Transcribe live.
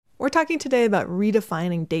We're talking today about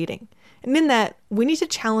redefining dating. And in that, we need to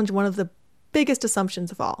challenge one of the biggest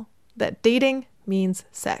assumptions of all, that dating means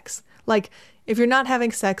sex. Like, if you're not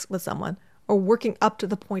having sex with someone or working up to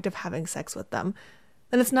the point of having sex with them,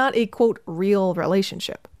 then it's not a, quote, real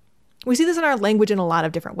relationship. We see this in our language in a lot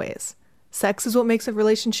of different ways. Sex is what makes a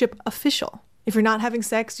relationship official. If you're not having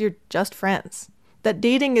sex, you're just friends. That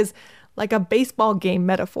dating is like a baseball game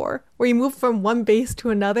metaphor, where you move from one base to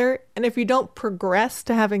another, and if you don't progress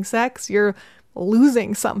to having sex, you're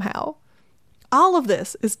losing somehow. All of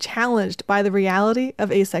this is challenged by the reality of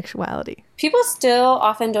asexuality. People still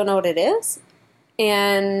often don't know what it is,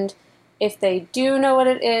 and if they do know what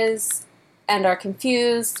it is and are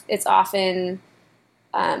confused, it's often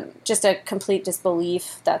just a complete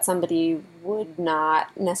disbelief that somebody would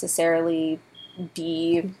not necessarily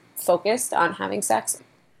be focused on having sex.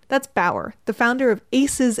 That's Bauer, the founder of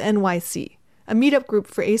ACES NYC, a meetup group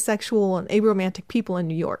for asexual and aromantic people in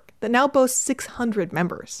New York that now boasts 600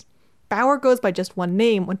 members. Bauer goes by just one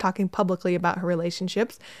name when talking publicly about her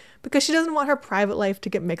relationships because she doesn't want her private life to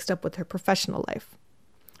get mixed up with her professional life.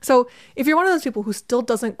 So if you're one of those people who still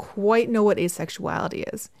doesn't quite know what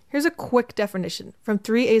asexuality is, here's a quick definition from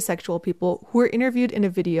 3 asexual people who were interviewed in a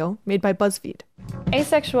video made by BuzzFeed.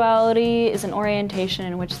 Asexuality is an orientation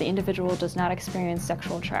in which the individual does not experience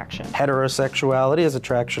sexual attraction. Heterosexuality is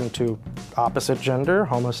attraction to opposite gender.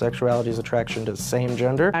 Homosexuality is attraction to the same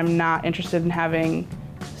gender. I'm not interested in having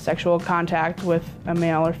sexual contact with a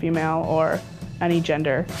male or female or any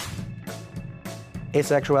gender.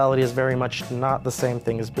 Asexuality is very much not the same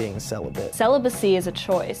thing as being celibate. Celibacy is a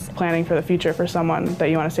choice. Planning for the future for someone that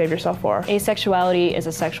you want to save yourself for. Asexuality is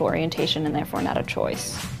a sexual orientation and therefore not a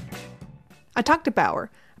choice. I talked to Bauer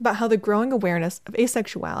about how the growing awareness of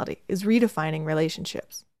asexuality is redefining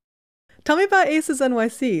relationships. Tell me about ACES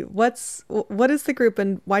NYC. What is the group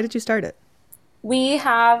and why did you start it? We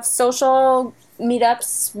have social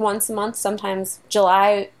meetups once a month, sometimes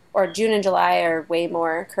July or June and July are way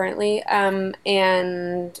more currently. And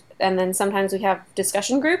then sometimes we have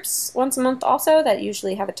discussion groups once a month also that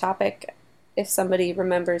usually have a topic if somebody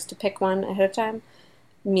remembers to pick one ahead of time,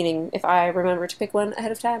 meaning if I remember to pick one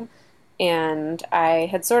ahead of time. And I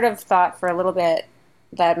had sort of thought for a little bit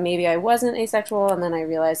that maybe I wasn't asexual, and then I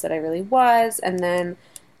realized that I really was. And then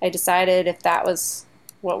I decided if that was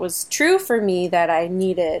what was true for me, that I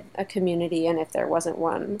needed a community, and if there wasn't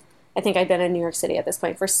one. I think I'd been in New York City at this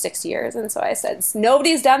point for 6 years, and so I said,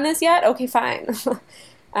 nobody's done this yet? Okay, fine. So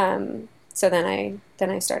then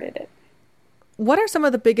I started it. What are some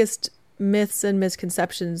of the biggest myths and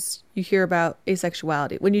misconceptions you hear about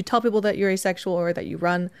asexuality? When you tell people that you're asexual or that you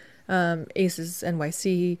run ACES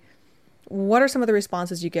NYC, what are some of the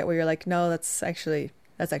responses you get where you're like, no, that's actually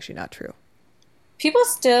not true? People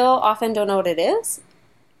still often don't know what it is,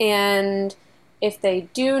 and if they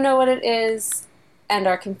do know what it is and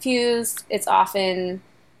are confused, it's often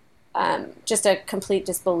just a complete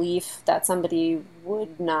disbelief that somebody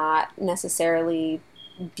would not necessarily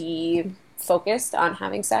be focused on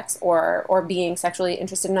having sex or being sexually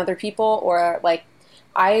interested in other people, or like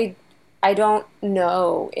I don't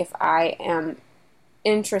know if I am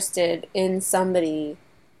interested in somebody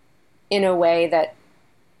in a way that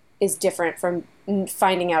is different from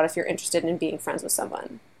finding out if you're interested in being friends with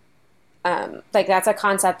someone. Like that's a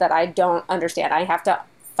concept that I don't understand. I have to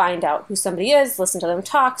find out who somebody is, listen to them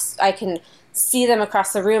talk. I can see them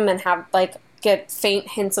across the room and have get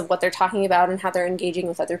faint hints of what they're talking about and how they're engaging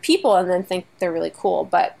with other people, and then think they're really cool.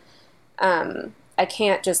 But I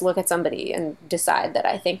can't just look at somebody and decide that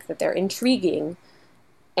I think that they're intriguing,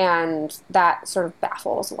 and that sort of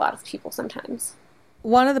baffles a lot of people sometimes.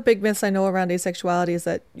 One of the big myths I know around asexuality is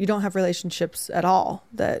that you don't have relationships at all,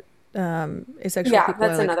 that asexual people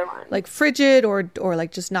that's are another one. Like frigid or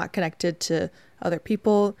like just not connected to other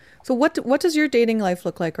people. So what does your dating life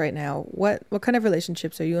look like right now? What kind of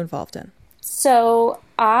relationships are you involved in? So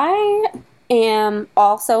I am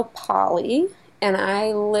also poly, and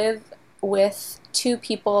I live with 2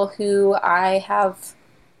 people who I have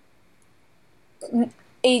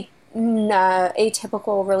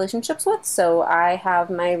atypical relationships with. So I have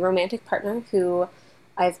my romantic partner who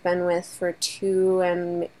I've been with for 2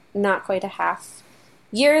 and not quite a half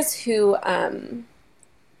years, who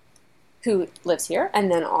lives here.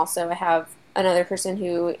 And then also I have another person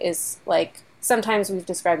who is like, sometimes we've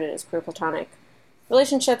described it as queer platonic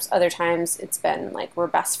relationships. Other times it's been like we're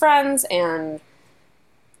best friends, and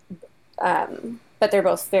but they're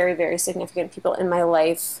both very, very significant people in my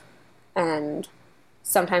life. And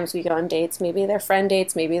sometimes we go on dates. Maybe they're friend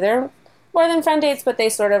dates, maybe they're more than friend dates, but they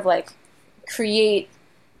sort of like create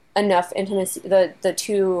enough intimacy. The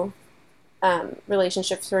 2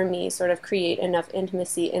 relationships for me sort of create enough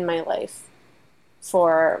intimacy in my life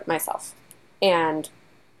for myself. And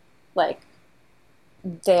like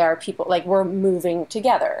they are people like we're moving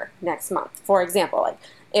together next month. For example, like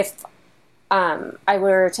if I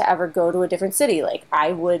were to ever go to a different city, like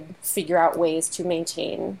I would figure out ways to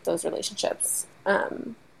maintain those relationships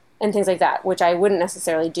and things like that, which I wouldn't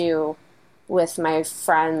necessarily do with my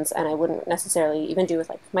friends, and I wouldn't necessarily even do with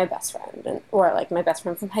like my best friend or like my best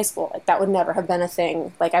friend from high school. Like that would never have been a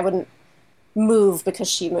thing. Like I wouldn't move because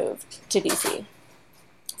she moved to DC,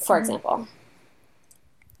 for example.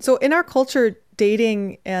 So in our culture,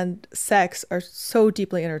 dating and sex are so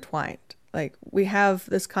deeply intertwined. Like we have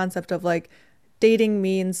this concept of like dating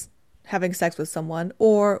means having sex with someone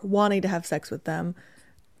or wanting to have sex with them,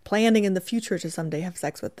 planning in the future to someday have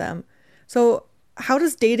sex with them. So how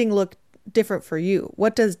does dating look different for you?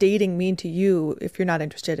 What does dating mean to you if you're not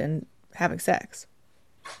interested in having sex?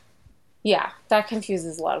 Yeah, that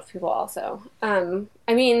confuses a lot of people also.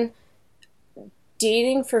 I mean,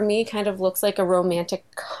 dating for me kind of looks like a romantic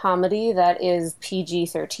comedy that is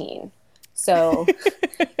PG-13. So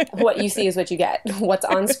what you see is what you get. What's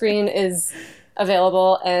on screen is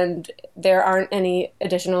available, and there aren't any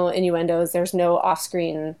additional innuendos. There's no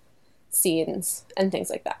off-screen scenes and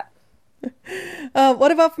things like that.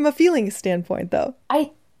 What about from a feelings standpoint, though?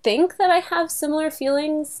 I think that I have similar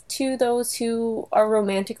feelings to those who are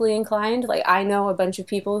romantically inclined. Like, I know a bunch of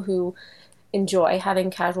people who enjoy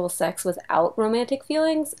having casual sex without romantic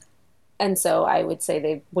feelings, and so I would say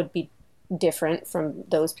they would be different from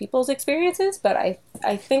those people's experiences. But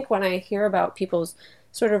I think when I hear about people's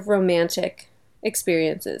sort of romantic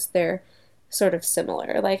experiences, they're sort of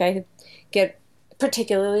similar. Like, I get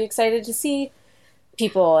particularly excited to see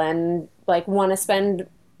people and like want to spend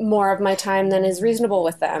more of my time than is reasonable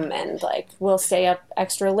with them, and like will stay up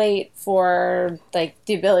extra late for like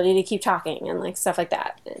the ability to keep talking and like stuff like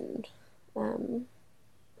that. And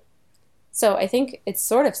so I think it's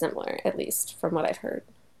sort of similar, at least from what I've heard.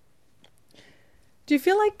 Do you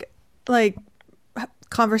feel like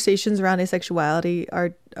conversations around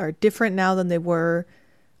asexuality are different now than they were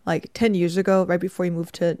like 10 years ago, right before you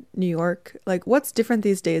moved to New York? Like what's different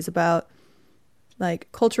these days about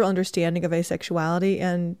like cultural understanding of asexuality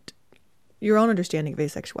and your own understanding of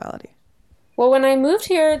asexuality? Well, when I moved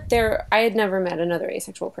here, I had never met another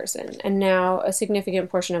asexual person, and now a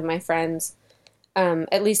significant portion of my friends,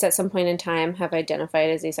 at least at some point in time, have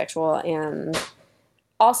identified as asexual. And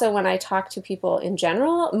also, when I talk to people in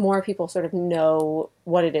general, more people sort of know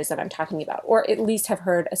what it is that I'm talking about, or at least have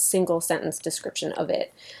heard a single sentence description of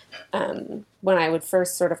it. When I would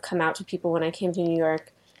first sort of come out to people when I came to New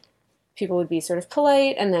York, people would be sort of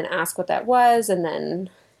polite and then ask what that was. And then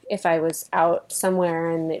if I was out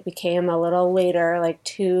somewhere and it became a little later, like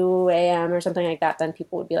 2 a.m. or something like that, then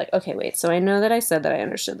people would be like, okay, wait, so I know that I said that I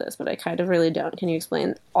understood this, but I kind of really don't. Can you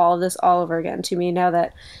explain all of this all over again to me now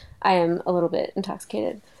that I am a little bit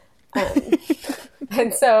intoxicated?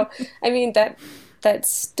 And so, I mean, that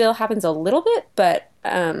still happens a little bit, but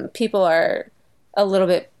people are a little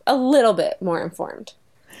bit more informed.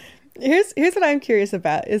 Here's what I'm curious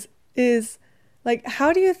about is like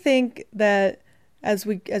how do you think that as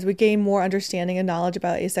we gain more understanding and knowledge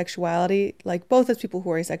about asexuality, like both as people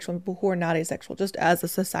who are asexual and people who are not asexual, just as a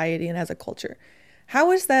society and as a culture,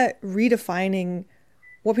 how is that redefining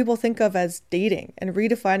what people think of as dating and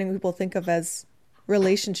redefining what people think of as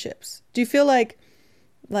relationships? Do you feel like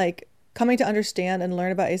coming to understand and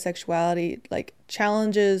learn about asexuality like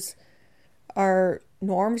challenges our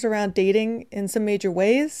norms around dating in some major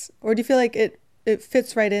ways, or do you feel like it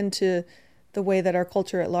fits right into the way that our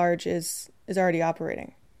culture at large is already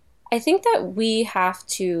operating? I think that we have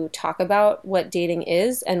to talk about what dating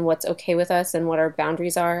is and what's okay with us and what our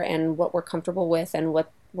boundaries are and what we're comfortable with and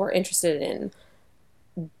what we're interested in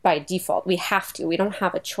by default. We have to. We don't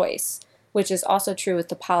have a choice, which is also true with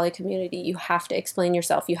the poly community. You have to explain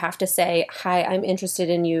yourself. You have to say, hi, I'm interested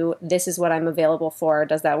in you. This is what I'm available for.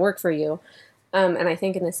 Does that work for you? And I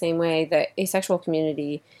think in the same way, the asexual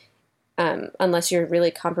community, unless you're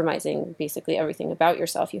really compromising basically everything about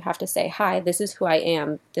yourself, you have to say, hi, this is who I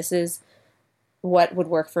am. This is what would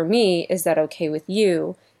work for me. Is that okay with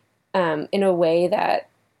you? In a way that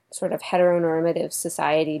sort of heteronormative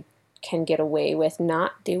society can get away with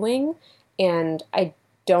not doing. And I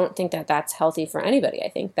don't think that that's healthy for anybody. I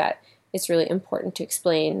think that it's really important to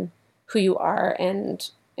explain who you are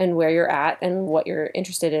and where you're at and what you're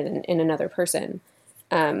interested in another person.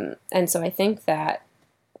 And so I think that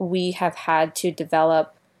we have had to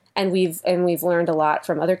develop, and we've learned a lot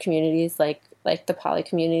from other communities like the poly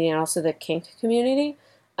community and also the kink community,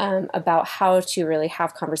 about how to really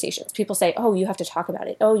have conversations. People say, oh, you have to talk about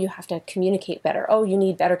it. Oh, you have to communicate better. Oh, you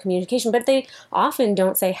need better communication. But they often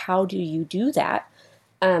don't say, how do you do that?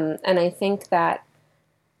 And I think that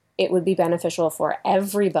it would be beneficial for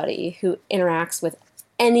everybody who interacts with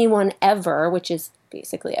anyone ever, which is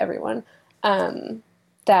basically everyone,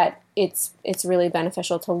 that it's really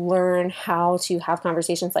beneficial to learn how to have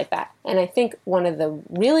conversations like that. And I think one of the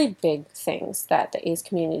really big things that the ace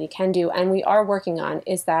community can do, and we are working on,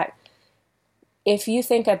 is that if you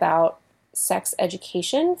think about sex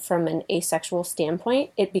education from an asexual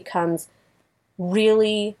standpoint, it becomes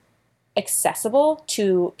really accessible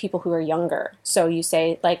to people who are younger. So you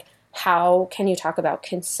say, like, how can you talk about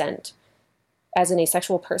consent as an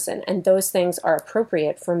asexual person? And those things are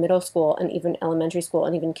appropriate for middle school and even elementary school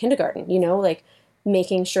and even kindergarten, like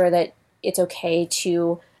making sure that it's okay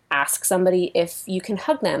to ask somebody if you can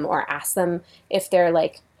hug them, or ask them if they're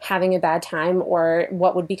like having a bad time, or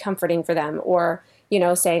what would be comforting for them, or,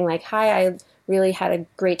 saying like, hi, I really had a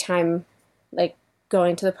great time, like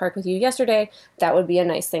going to the park with you yesterday. That would be a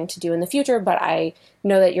nice thing to do in the future, but I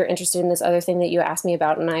know that you're interested in this other thing that you asked me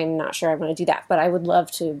about, and I'm not sure I want to do that, but I would love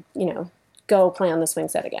to, go play on the swing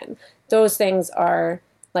set again. Those things are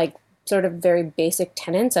like sort of very basic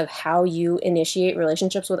tenets of how you initiate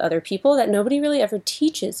relationships with other people that nobody really ever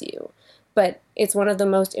teaches you. But it's one of the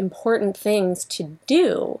most important things to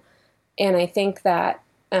do. And I think that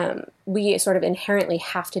we sort of inherently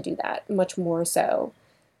have to do that much more so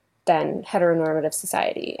than heteronormative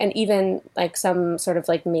society. And even like some sort of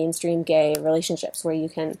like mainstream gay relationships where you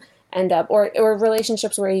can end up, or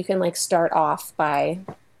relationships where you can like start off by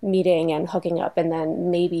meeting and hooking up, and then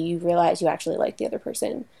maybe you realize you actually like the other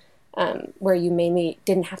person, where you maybe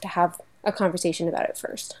didn't have to have a conversation about it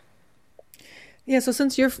first. Yeah, so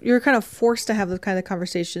since you're kind of forced to have those kind of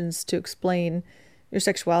conversations to explain your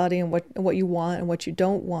sexuality and what you want and what you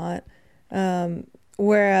don't want,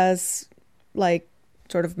 whereas like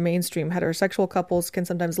sort of mainstream heterosexual couples can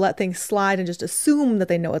sometimes let things slide and just assume that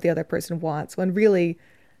they know what the other person wants, when really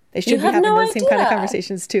they should be having those same kind of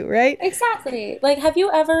conversations too, right? Exactly. Like, have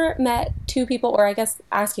you ever met two people, or I guess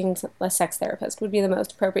asking a sex therapist would be the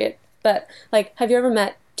most appropriate, but like, have you ever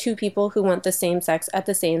met two people who want the same sex at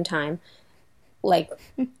the same time, like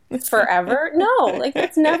forever? No, like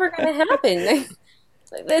that's never going to happen.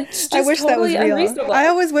 It's just I wish totally that was real. unreasonable. I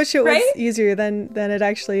always wish it was right? easier than it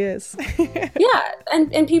actually is. Yeah,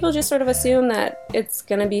 and people just sort of assume that it's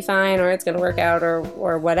gonna be fine, or it's gonna work out,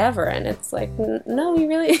 or whatever, and it's like, no, you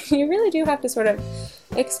really do have to sort of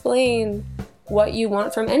explain what you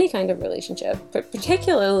want from any kind of relationship, but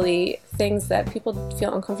particularly things that people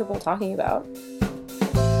feel uncomfortable talking about.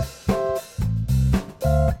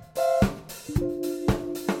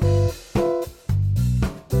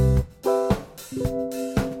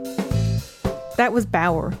 That was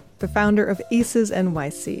Bauer, the founder of ACES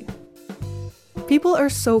NYC. People are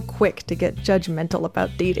so quick to get judgmental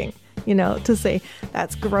about dating, to say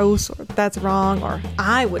that's gross, or that's wrong, or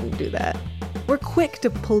I wouldn't do that. We're quick to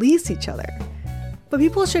police each other. But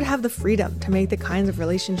people should have the freedom to make the kinds of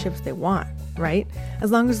relationships they want, right? As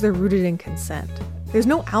long as they're rooted in consent. There's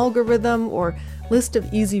no algorithm or list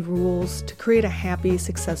of easy rules to create a happy,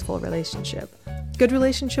 successful relationship. Good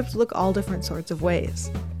relationships look all different sorts of ways.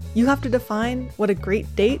 You have to define what a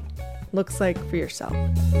great date looks like for yourself.